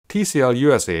TCL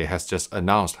USA has just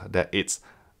announced that its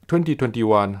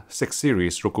 2021 6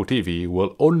 Series Roku TV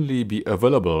will only be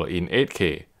available in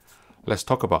 8K. Let's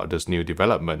talk about this new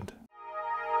development.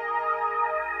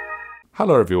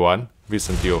 Hello everyone,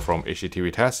 Vicentio from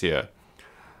HDTV Test here.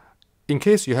 In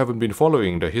case you haven't been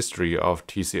following the history of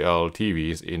TCL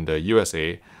TVs in the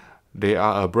USA, they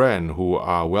are a brand who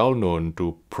are well known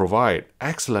to provide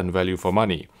excellent value for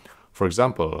money. For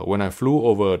example, when I flew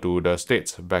over to the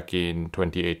States back in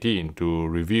 2018 to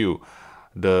review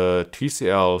the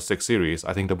TCL 6 Series,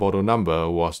 I think the model number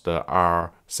was the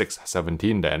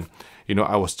R617 then.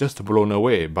 I was just blown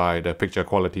away by the picture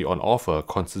quality on offer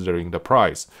considering the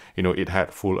price. It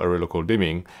had full array local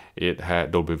dimming, it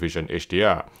had Dolby Vision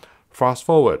HDR. Fast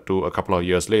forward to a couple of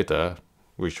years later,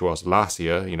 which was last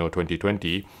year,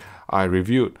 2020, I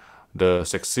reviewed the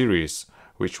 6 Series,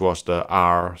 which was the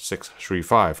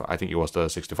R635. I think it was the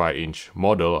 65-inch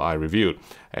model I reviewed.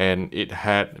 And it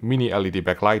had mini LED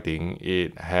backlighting,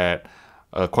 it had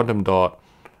a quantum dot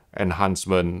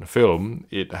enhancement film,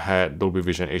 it had Dolby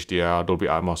Vision HDR, Dolby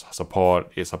Atmos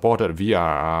support, it supported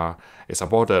VRR, it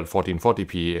supported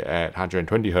 1440p at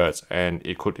 120Hz, and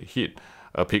it could hit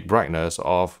a peak brightness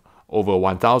of over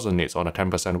 1000 nits on a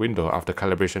 10% window after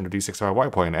calibration to D65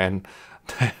 white point, and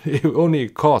it only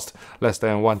cost less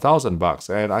than $1,000,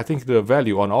 and I think the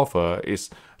value on offer is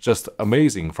just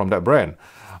amazing from that brand.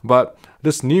 But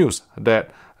this news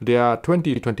that their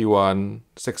 2021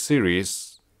 6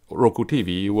 Series Roku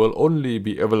TV will only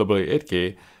be available in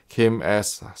 8K came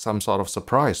as some sort of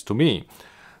surprise to me,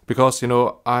 because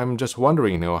I'm just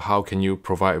wondering how can you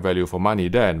provide value for money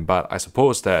then? But I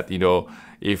suppose that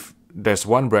if there's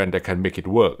one brand that can make it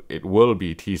work, it will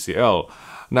be TCL.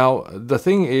 Now the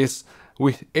thing is,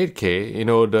 with 8K,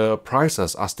 the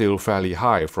prices are still fairly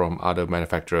high from other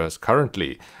manufacturers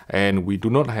currently, and we do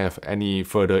not have any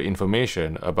further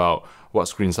information about what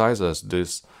screen sizes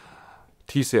this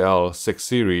TCL 6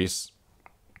 Series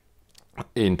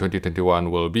in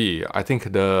 2021 will be. I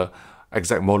think the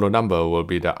exact model number will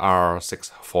be the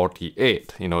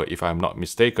R648, if I'm not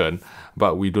mistaken,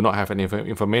 but we do not have any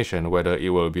information whether it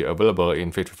will be available in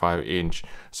 55-inch,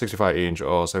 65-inch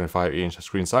or 75-inch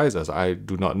screen sizes. I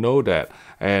do not know that,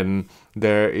 and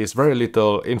there is very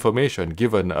little information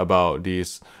given about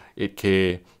these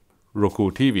 8K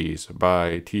Roku TVs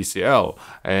by TCL,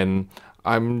 and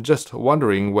I'm just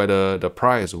wondering whether the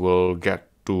price will get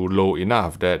too low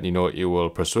enough that it will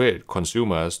persuade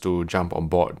consumers to jump on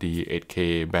board the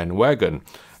 8K bandwagon.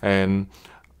 And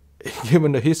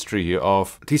given the history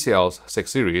of TCL's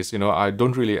 6 Series, I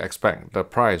don't really expect the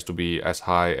price to be as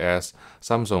high as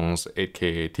Samsung's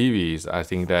 8K TVs. I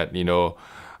think that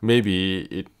maybe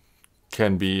it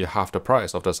can be half the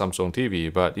price of the Samsung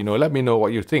TV. But let me know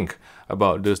what you think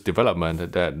about this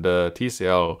development, that the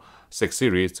TCL 6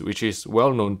 Series, which is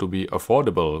well known to be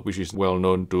affordable, which is well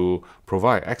known to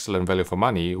provide excellent value for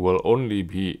money, will only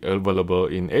be available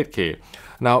in 8K.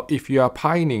 Now, if you are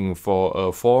pining for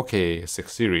a 4K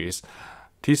 6 Series,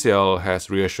 TCL has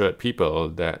reassured people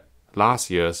that last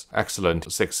year's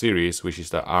excellent 6 Series, which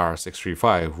is the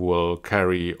R635, will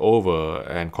carry over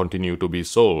and continue to be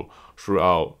sold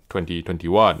throughout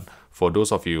 2021. For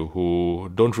those of you who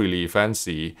don't really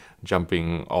fancy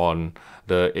jumping on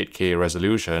the 8K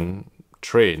resolution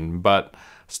train, but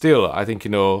still, I think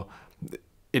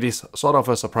it is sort of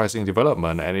a surprising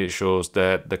development, and it shows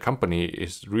that the company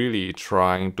is really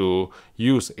trying to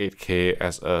use 8K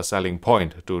as a selling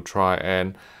point to try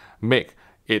and make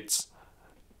its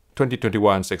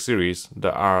 2021 6 Series,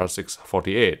 the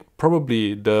R648,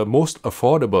 probably the most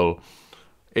affordable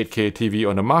 8K TV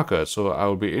on the market. So I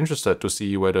will be interested to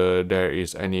see whether there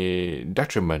is any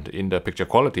detriment in the picture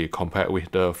quality compared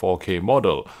with the 4K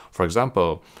model. For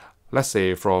example, let's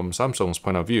say from Samsung's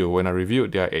point of view, when I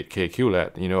reviewed their 8K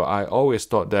QLED, I always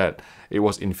thought that it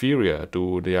was inferior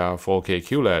to their 4K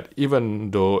QLED,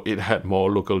 even though it had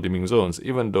more local dimming zones,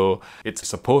 even though it's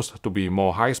supposed to be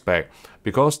more high spec,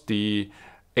 because the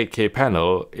 8K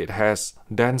panel, it has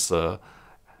denser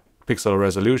pixel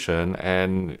resolution,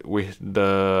 and with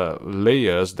the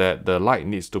layers that the light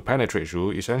needs to penetrate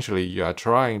through, essentially you are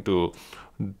trying to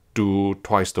do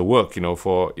twice the work,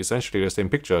 for essentially the same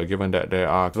picture, given that there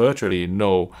are virtually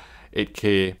no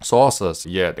 8K sources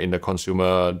yet in the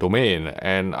consumer domain.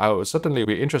 And I would certainly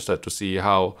be interested to see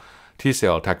how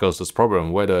TCL tackles this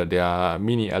problem, whether their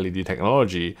mini LED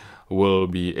technology will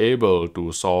be able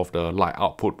to solve the light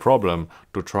output problem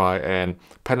to try and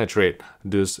penetrate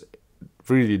this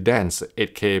really dense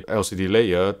 8K LCD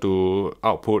layer to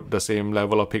output the same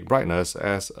level of peak brightness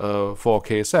as a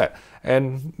 4K set.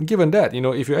 And given that,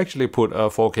 if you actually put a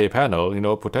 4K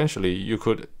panel, potentially you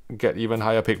could get even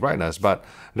higher peak brightness. But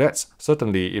that's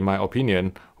certainly, in my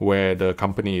opinion, where the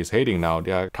company is heading now.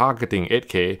 They are targeting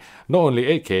 8K, not only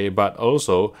 8K, but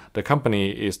also the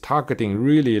company is targeting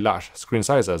really large screen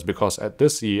sizes, because at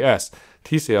this CES,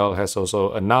 TCL has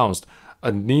also announced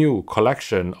a new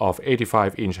collection of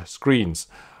 85-inch screens,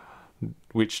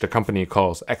 which the company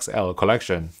calls XL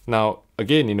Collection. Now,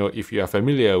 again, if you are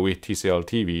familiar with TCL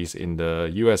TVs in the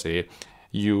USA,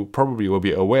 you probably will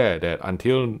be aware that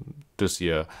until this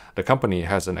year, the company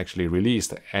hasn't actually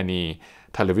released any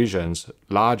televisions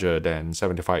larger than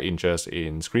 75 inches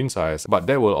in screen size. But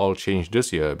that will all change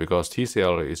this year, because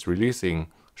TCL is releasing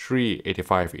 3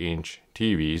 85-inch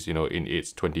TVs, in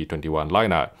its 2021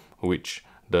 lineup, which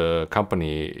the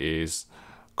company is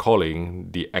calling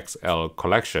the XL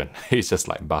Collection. It's just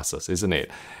like buses, isn't it?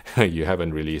 You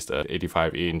haven't released an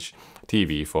 85-inch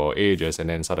TV for ages, and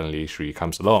then suddenly 3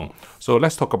 comes along. So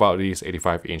let's talk about these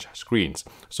 85-inch screens.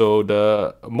 So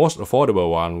the most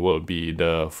affordable one will be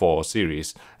the 4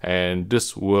 series, and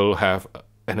this will have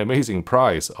an amazing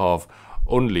price of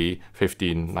only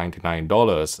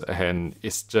 $1,599, and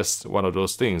it's just one of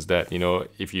those things that,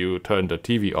 if you turn the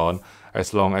TV on,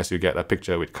 as long as you get a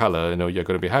picture with color, you're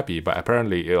going to be happy. But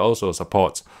apparently it also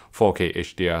supports 4K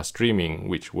HDR streaming,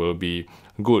 which will be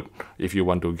good if you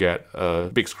want to get a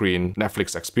big screen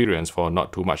Netflix experience for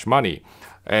not too much money.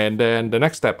 And then the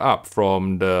next step up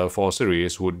from the 4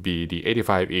 series would be the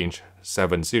 85-inch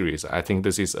 7 series. I think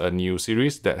this is a new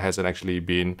series that hasn't actually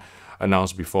been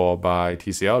announced before by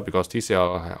TCL, because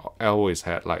TCL always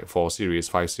had like 4 series,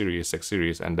 5 series, 6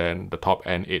 series, and then the top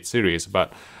end 8 series.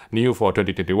 But new for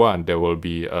 2021, there will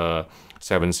be a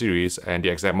 7 series, and the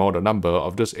exact model number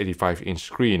of this 85-inch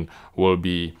screen will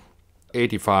be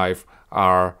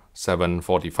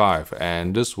 85R745,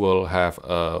 and this will have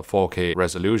a 4K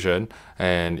resolution,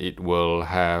 and it will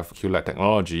have QLED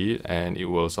technology, and it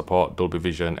will support Dolby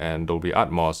Vision and Dolby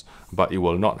Atmos, but it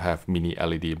will not have mini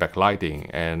LED backlighting.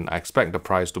 And I expect the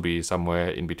price to be somewhere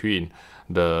in between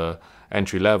the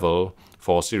entry level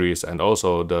 4 series and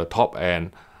also the top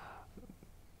end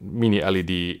mini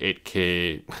LED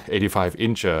 8K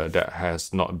 85-incher that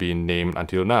has not been named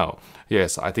until now.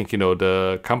 Yes, I think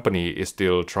the company is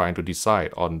still trying to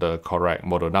decide on the correct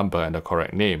model number and the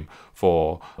correct name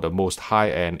for the most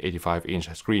high-end 85-inch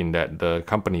screen that the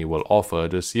company will offer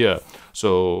this year.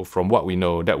 So from what we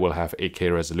know, that will have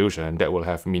 8K resolution, that will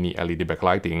have mini LED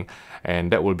backlighting, and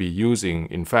that will be using,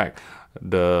 in fact,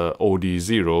 the OD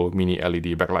Zero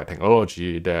MiniLED backlight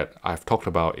technology that I've talked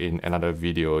about in another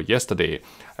video yesterday.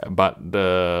 But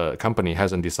the company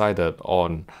hasn't decided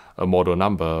on a model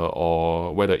number,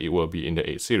 or whether it will be in the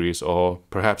 8 series or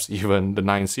perhaps even the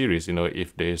 9 series,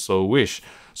 if they so wish.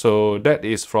 So that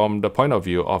is from the point of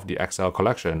view of the XL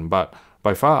Collection. But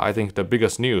by far, I think the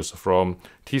biggest news from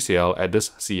TCL at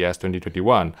this CES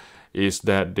 2021 is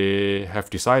that they have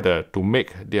decided to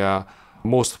make their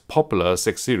most popular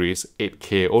 6 series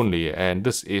 8K only, and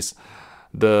this is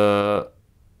the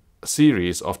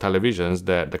series of televisions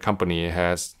that the company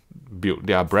has built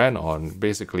their brand on.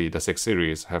 Basically, the 6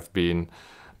 series have been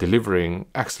delivering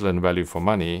excellent value for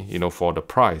money, for the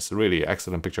price, really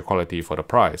excellent picture quality for the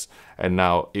price. And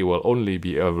now it will only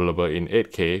be available in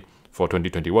 8K for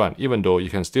 2021, even though you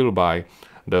can still buy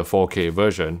the 4K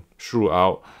version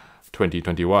throughout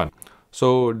 2021.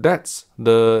 So that's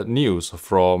the news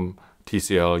from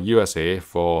TCL USA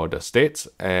for the States,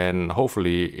 and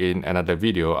hopefully in another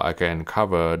video I can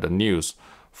cover the news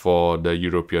for the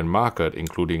European market,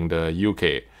 including the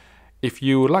UK. If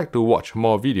you would like to watch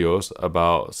more videos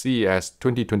about CES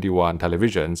 2021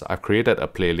 televisions, I've created a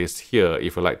playlist here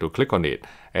if you'd like to click on it,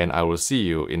 and I will see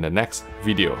you in the next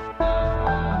video.